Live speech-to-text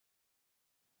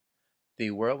The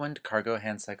Whirlwind Cargo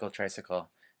Handcycle Tricycle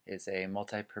is a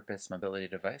multi-purpose mobility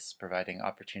device providing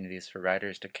opportunities for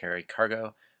riders to carry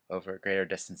cargo over greater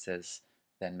distances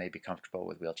than may be comfortable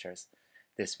with wheelchairs.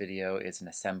 This video is an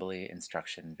assembly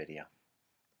instruction video.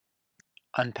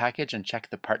 Unpackage and check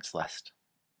the parts list.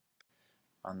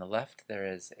 On the left there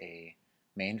is a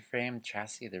mainframe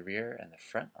chassis, the rear, and the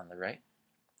front on the right.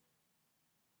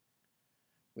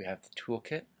 We have the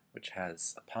toolkit, which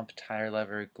has a pump, tire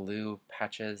lever, glue,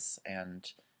 patches,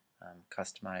 and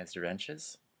customized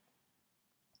wrenches.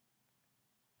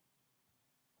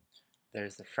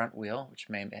 There's the front wheel, which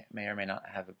may or may not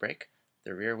have a brake,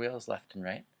 the rear wheels left and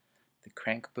right, the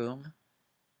crank boom,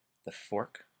 the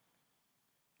fork,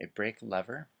 a brake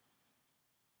lever,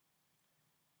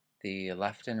 the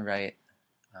left and right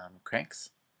cranks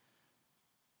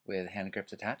with hand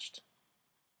grips attached,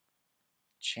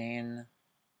 chain,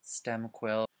 stem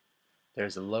quill.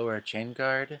 There's a lower chain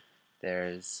guard,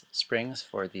 there's springs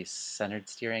for the centered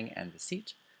steering and the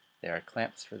seat, there are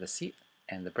clamps for the seat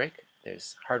and the brake,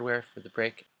 there's hardware for the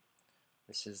brake.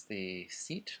 This is the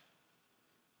seat,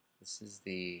 this is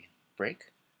the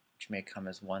brake, which may come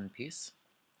as one piece.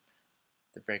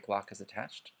 The brake lock is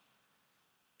attached.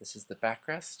 This is the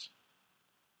backrest,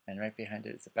 and right behind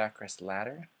it is a backrest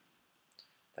ladder.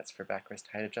 That's for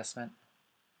backrest height adjustment.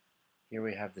 Here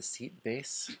we have the seat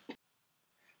base.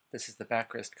 This is the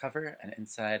backrest cover, and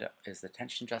inside is the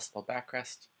tension adjustable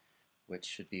backrest, which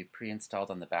should be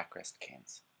pre-installed on the backrest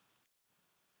canes.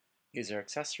 These are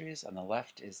accessories. On the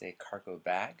left is a cargo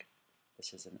bag.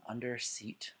 This is an under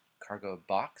seat cargo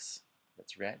box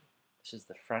that's red. This is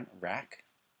the front rack.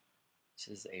 This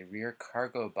is a rear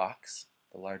cargo box,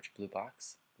 the large blue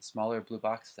box. The smaller blue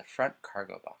box is the front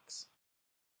cargo box.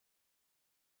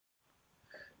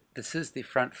 This is the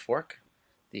front fork.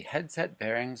 The headset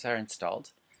bearings are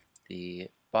installed. The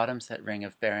bottom set ring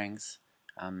of bearings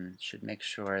should make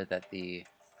sure that the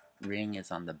ring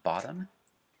is on the bottom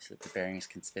so that the bearings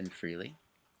can spin freely.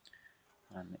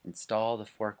 Install the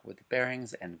fork with the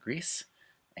bearings and grease,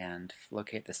 and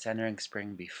locate the centering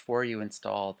spring before you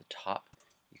install the top.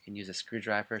 You can use a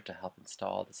screwdriver to help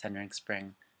install the centering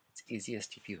spring. It's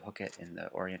easiest if you hook it in the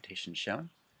orientation shown.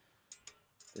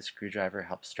 The screwdriver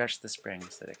helps stretch the spring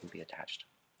so that it can be attached.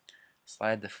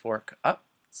 Slide the fork up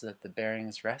so that the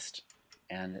bearings rest,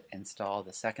 and install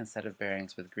the second set of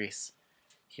bearings with grease.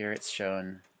 Here it's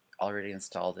shown already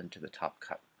installed into the top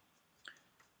cup.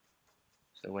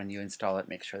 So when you install it,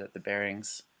 make sure that the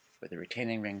bearings with the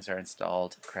retaining rings are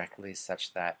installed correctly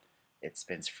such that it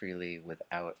spins freely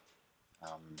without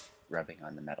rubbing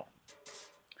on the metal.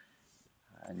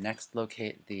 Next,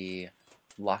 locate the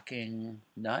locking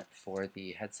nut for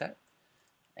the headset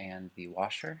and the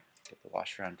washer. Get the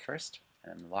washer on first,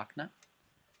 and then the lock nut,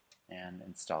 and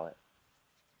install it.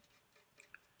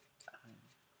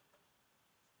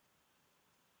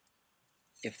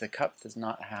 If the cup does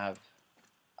not have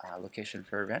a location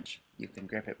for a wrench, you can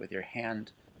grip it with your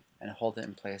hand and hold it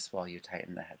in place while you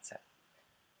tighten the headset.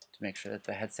 To make sure that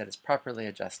the headset is properly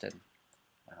adjusted,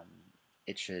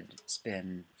 it should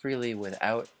spin freely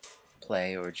without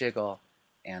play or jiggle,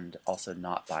 and also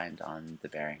not bind on the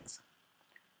bearings.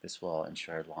 This will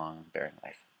ensure long bearing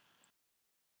life.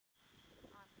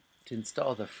 To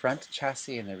install the front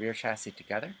chassis and the rear chassis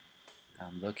together,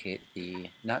 locate the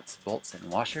nuts, bolts, and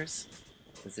washers.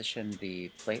 Position the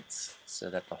plates so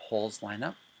that the holes line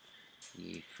up.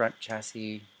 The front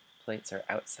chassis plates are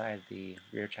outside the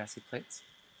rear chassis plates,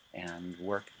 and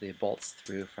work the bolts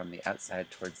through from the outside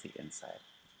towards the inside.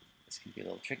 This can be a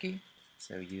little tricky,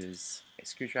 so use a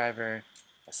screwdriver,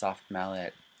 a soft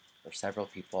mallet, or several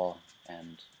people,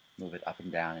 and move it up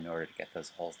and down in order to get those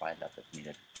holes lined up if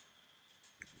needed.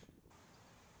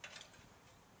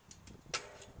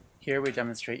 Here we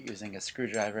demonstrate using a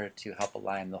screwdriver to help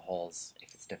align the holes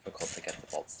if it's difficult to get the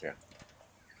bolts through.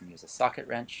 You can use a socket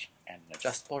wrench and an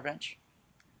adjustable wrench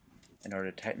in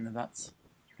order to tighten the nuts.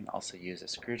 You can also use a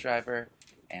screwdriver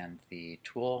and the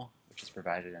tool, which is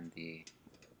provided in the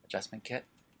adjustment kit.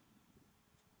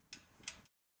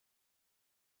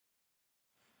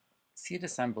 Seat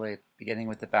assembly beginning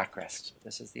with the backrest.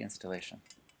 This is the installation.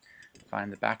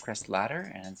 Find the backrest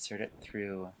ladder and insert it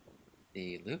through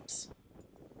the loops.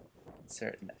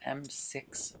 Insert an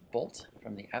M6 bolt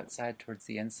from the outside towards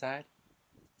the inside.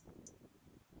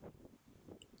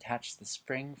 Attach the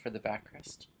spring for the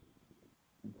backrest.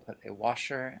 And put a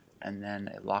washer and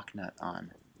then a lock nut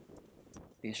on.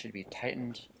 These should be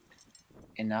tightened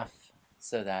enough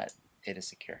so that it is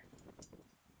secure.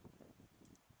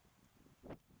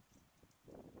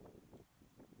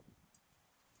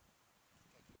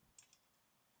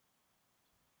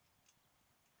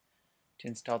 To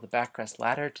install the backrest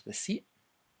ladder to the seat,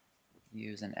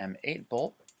 Use an M8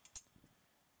 bolt.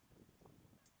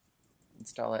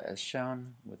 Install it as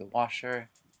shown with a washer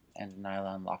and a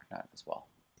nylon lock nut as well.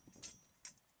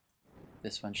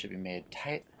 This one should be made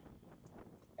tight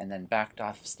and then backed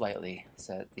off slightly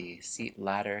so that the seat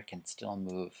ladder can still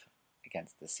move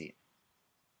against the seat.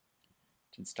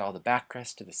 To install the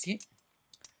backrest to the seat,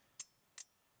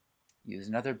 use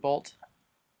another bolt,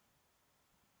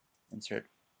 insert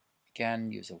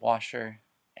again, use a washer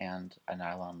and a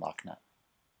nylon lock nut.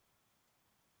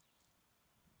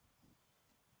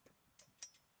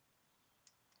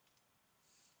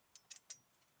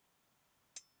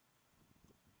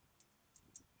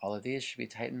 All of these should be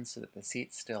tightened so that the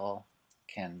seat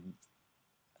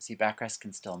backrest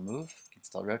can still move, can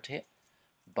still rotate,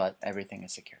 but everything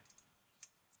is secure.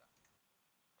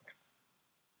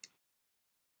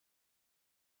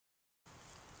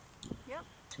 Yep.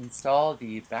 To install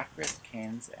the backrest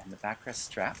canes and the backrest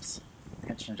straps,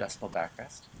 tension adjustable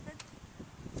backrest,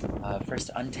 first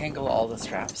untangle all the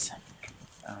straps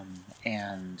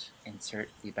and insert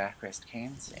the backrest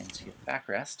canes into the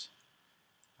backrest.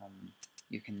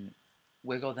 You can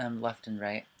wiggle them left and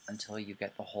right until you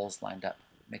get the holes lined up.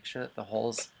 Make sure that the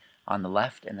holes on the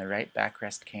left and the right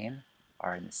backrest cane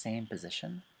are in the same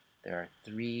position. There are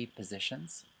 3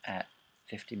 positions at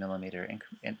 50mm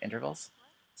intervals,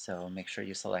 so make sure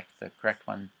you select the correct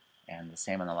one and the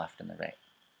same on the left and the right.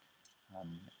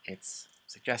 It's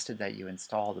suggested that you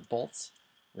install the bolts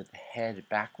with the head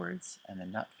backwards and the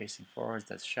nut facing forwards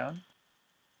as shown.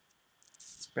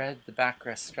 Spread the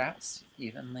backrest straps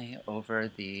evenly over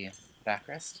the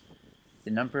backrest.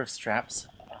 The number of straps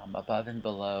above and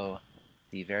below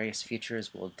the various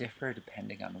features will differ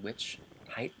depending on which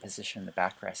height position the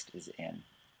backrest is in.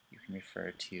 You can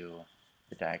refer to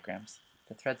the diagrams.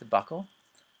 To thread the buckle,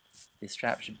 the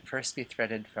strap should first be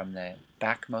threaded from the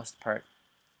backmost part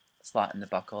slot in the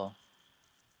buckle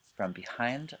from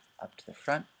behind up to the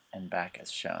front and back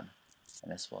as shown,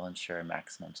 and this will ensure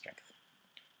maximum strength.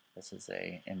 This is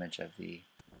an image of the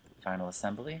final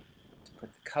assembly. To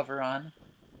put the cover on,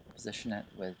 position it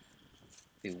with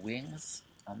the wings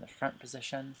on the front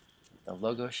position. The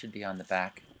logo should be on the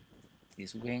back.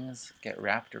 These wings get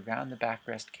wrapped around the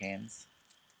backrest canes,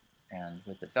 and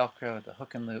with the Velcro, the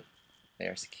hook and loop, they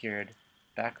are secured.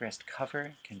 Backrest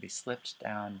cover can be slipped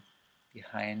down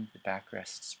behind the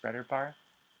backrest spreader bar.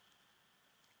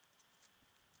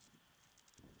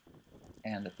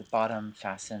 And at the bottom,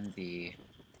 fasten the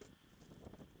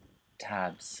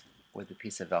tabs with a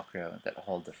piece of Velcro that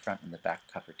hold the front and the back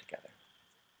cover together.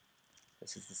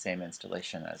 This is the same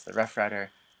installation as the Rough Rider,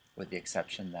 with the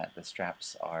exception that the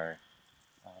straps are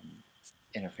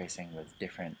interfacing with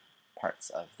different parts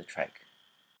of the trike.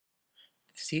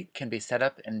 The seat can be set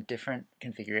up in different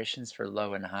configurations for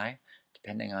low and high,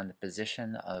 depending on the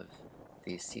position of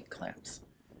the seat clamps.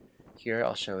 Here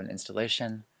I'll show an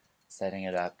installation setting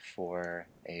it up for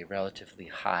a relatively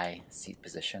high seat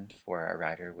position for a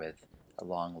rider with a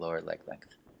long lower leg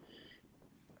length.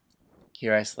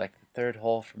 Here I select the third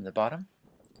hole from the bottom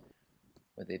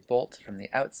with a bolt from the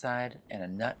outside, and a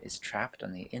nut is trapped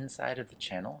on the inside of the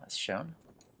channel as shown.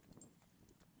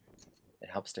 It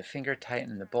helps to finger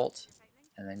tighten the bolt,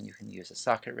 and then you can use a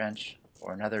socket wrench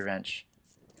or another wrench.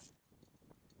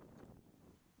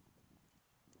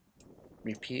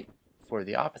 Repeat for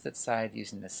the opposite side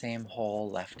using the same hole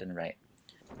left and right.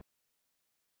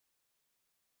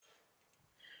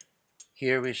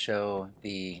 Here we show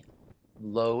the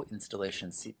low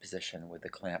installation seat position with the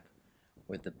clamp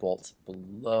with the bolts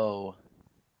below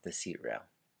the seat rail.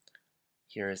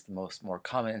 Here is the more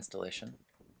common installation.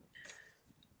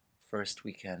 First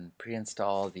we can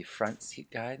pre-install the front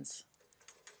seat guides,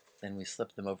 then we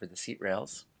slip them over the seat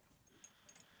rails.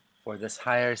 For this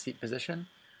higher seat position,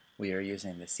 we are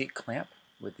using the seat clamp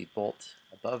with the bolt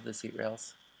above the seat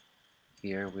rails.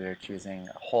 Here we are choosing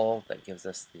a hole that gives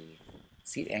us the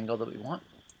seat angle that we want.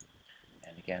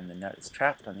 And again, the nut is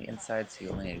trapped on the inside, so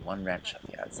you only need one wrench on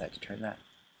the outside to turn that.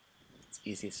 It's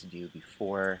easiest to do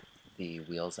before the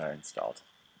wheels are installed.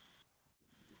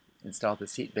 Install the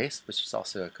seat base, which is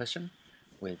also a cushion,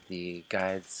 with the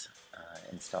guides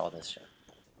installed as shown.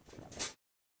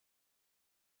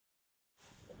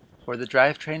 For the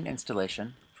drivetrain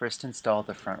installation, first install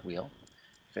the front wheel.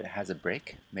 If it has a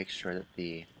brake, make sure that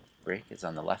the brake is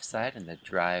on the left side and the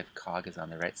drive cog is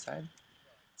on the right side.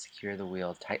 Secure the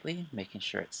wheel tightly, making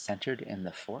sure it's centered in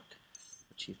the fork,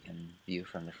 which you can view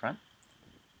from the front.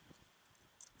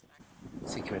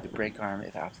 Secure the brake arm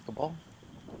if applicable.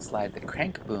 Slide the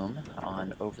crank boom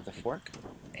on over the fork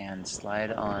and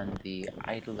slide on the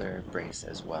idler brace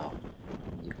as well.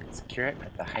 You can secure it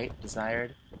at the height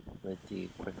desired with the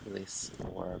quick release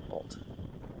or bolt.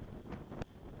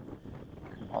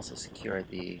 Also secure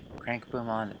the crank boom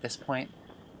on at this point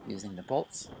using the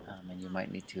bolts, and you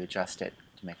might need to adjust it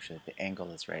to make sure that the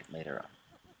angle is right later on.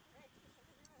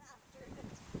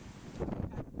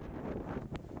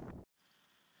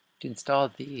 To install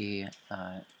the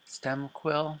stem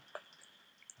quill,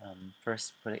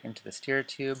 first put it into the steer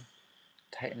tube,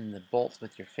 tighten the bolt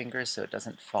with your fingers so it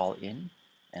doesn't fall in,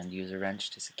 and use a wrench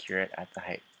to secure it at the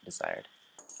height desired.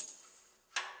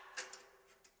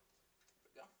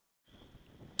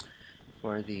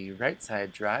 For the right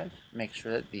side drive, make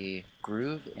sure that the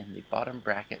groove in the bottom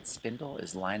bracket spindle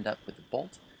is lined up with the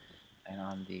bolt, and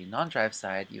on the non-drive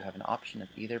side you have an option of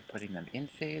either putting them in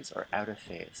phase or out of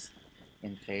phase.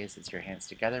 In phase is your hands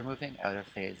together moving, out of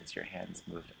phase is your hands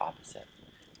moved opposite.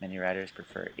 Many riders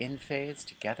prefer in phase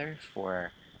together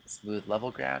for smooth level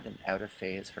ground and out of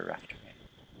phase for rough terrain.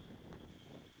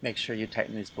 Make sure you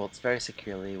tighten these bolts very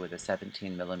securely with a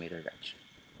 17mm wrench.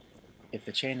 If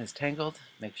the chain is tangled,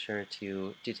 make sure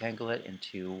to detangle it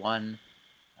into one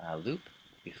loop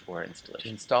before installation. To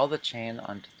install the chain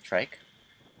onto the trike,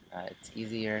 it's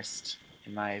easiest,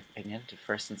 in my opinion, to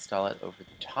first install it over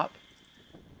the top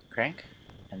crank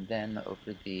and then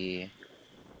over the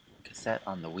cassette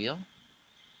on the wheel.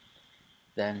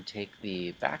 Then take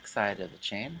the back side of the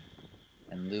chain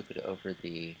and loop it over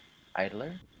the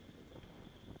idler.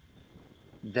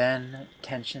 Then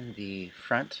tension the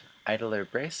front idler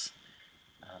brace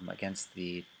against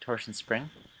the torsion spring,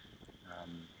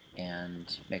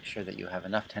 and make sure that you have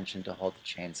enough tension to hold the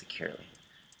chain securely.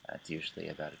 It's usually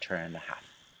about 1.5 turns.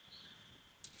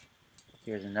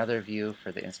 Here's another view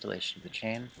for the installation of the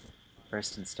chain.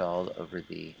 First installed over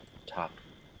the top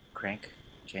crank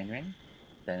chainring,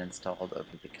 then installed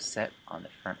over the cassette on the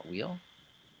front wheel.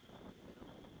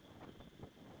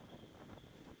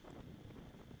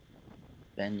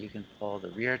 Then you can pull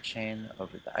the rear chain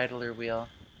over the idler wheel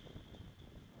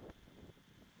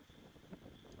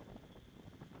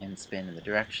and spin in the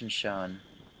direction shown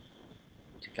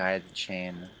to guide the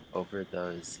chain over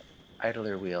those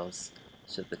idler wheels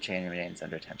so that the chain remains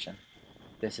under tension.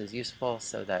 This is useful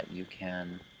so that you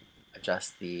can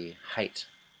adjust the height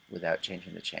without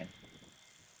changing the chain.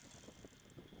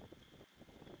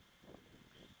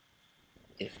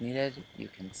 If needed, you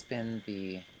can spin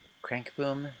the crank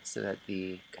boom so that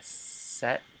the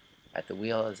cassette at the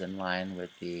wheel is in line with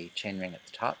the chainring at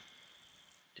the top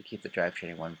to keep the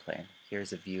drivetrain in one plane.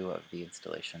 Here's a view of the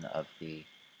installation of the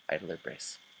idler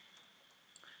brace.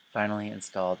 Finally,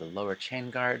 install the lower chain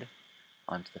guard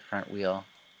onto the front wheel.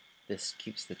 This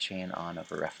keeps the chain on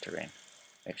over rough terrain.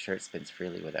 Make sure it spins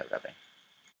freely without rubbing.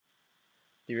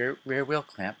 The rear wheel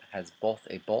clamp has both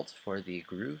a bolt for the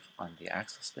groove on the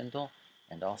axle spindle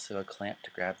and also a clamp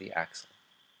to grab the axle.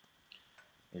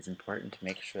 It is important to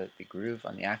make sure that the groove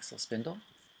on the axle spindle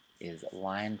is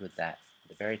aligned with the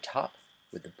very top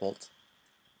with the bolt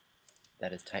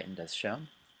that is tightened as shown.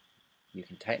 You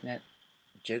can tighten it,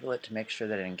 jiggle it to make sure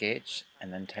that it engages,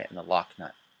 and then tighten the lock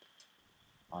nut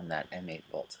on that M8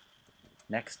 bolt.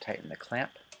 Next, tighten the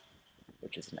clamp,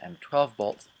 which is an M12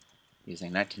 bolt,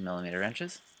 using 19mm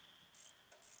wrenches,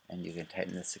 and you can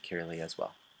tighten this securely as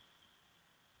well.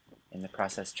 In the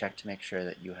process, check to make sure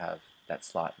that you have that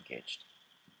slot engaged.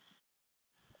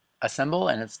 Assemble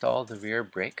and install the rear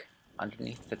brake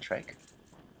underneath the trike,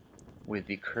 with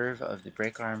the curve of the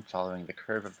brake arm following the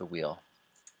curve of the wheel.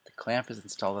 The clamp is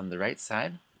installed on the right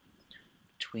side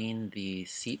between the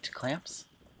seat clamps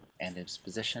and is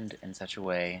positioned in such a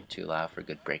way to allow for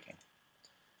good braking.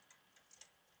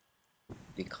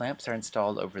 The clamps are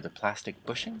installed over the plastic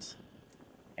bushings,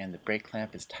 and the brake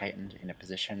clamp is tightened in a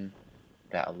position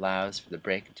that allows for the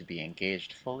brake to be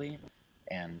engaged fully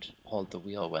and hold the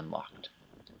wheel when locked.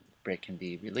 The brake can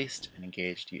be released and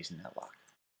engaged using that lock.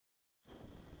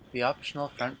 The optional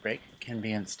front brake can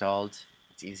be installed.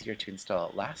 It's easier to install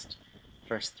it last.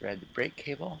 First, thread the brake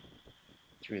cable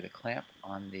through the clamp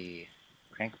on the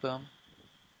crank boom.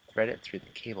 Thread it through the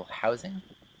cable housing.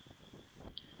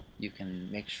 You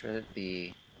can make sure that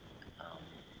the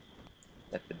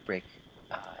brake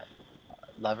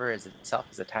lever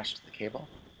itself is attached to the cable.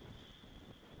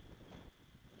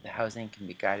 The housing can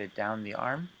be guided down the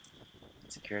arm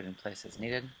and secured in place as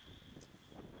needed.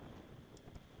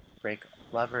 Brake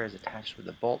lever is attached with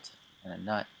a bolt and a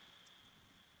nut.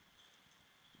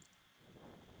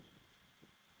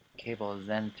 The cable is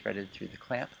then threaded through the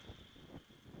clamp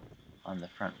on the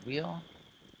front wheel.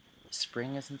 The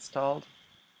spring is installed,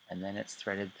 and then it's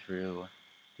threaded through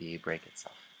the brake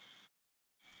itself.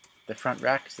 The front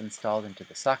rack is installed into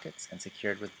the sockets and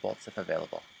secured with bolts if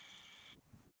available.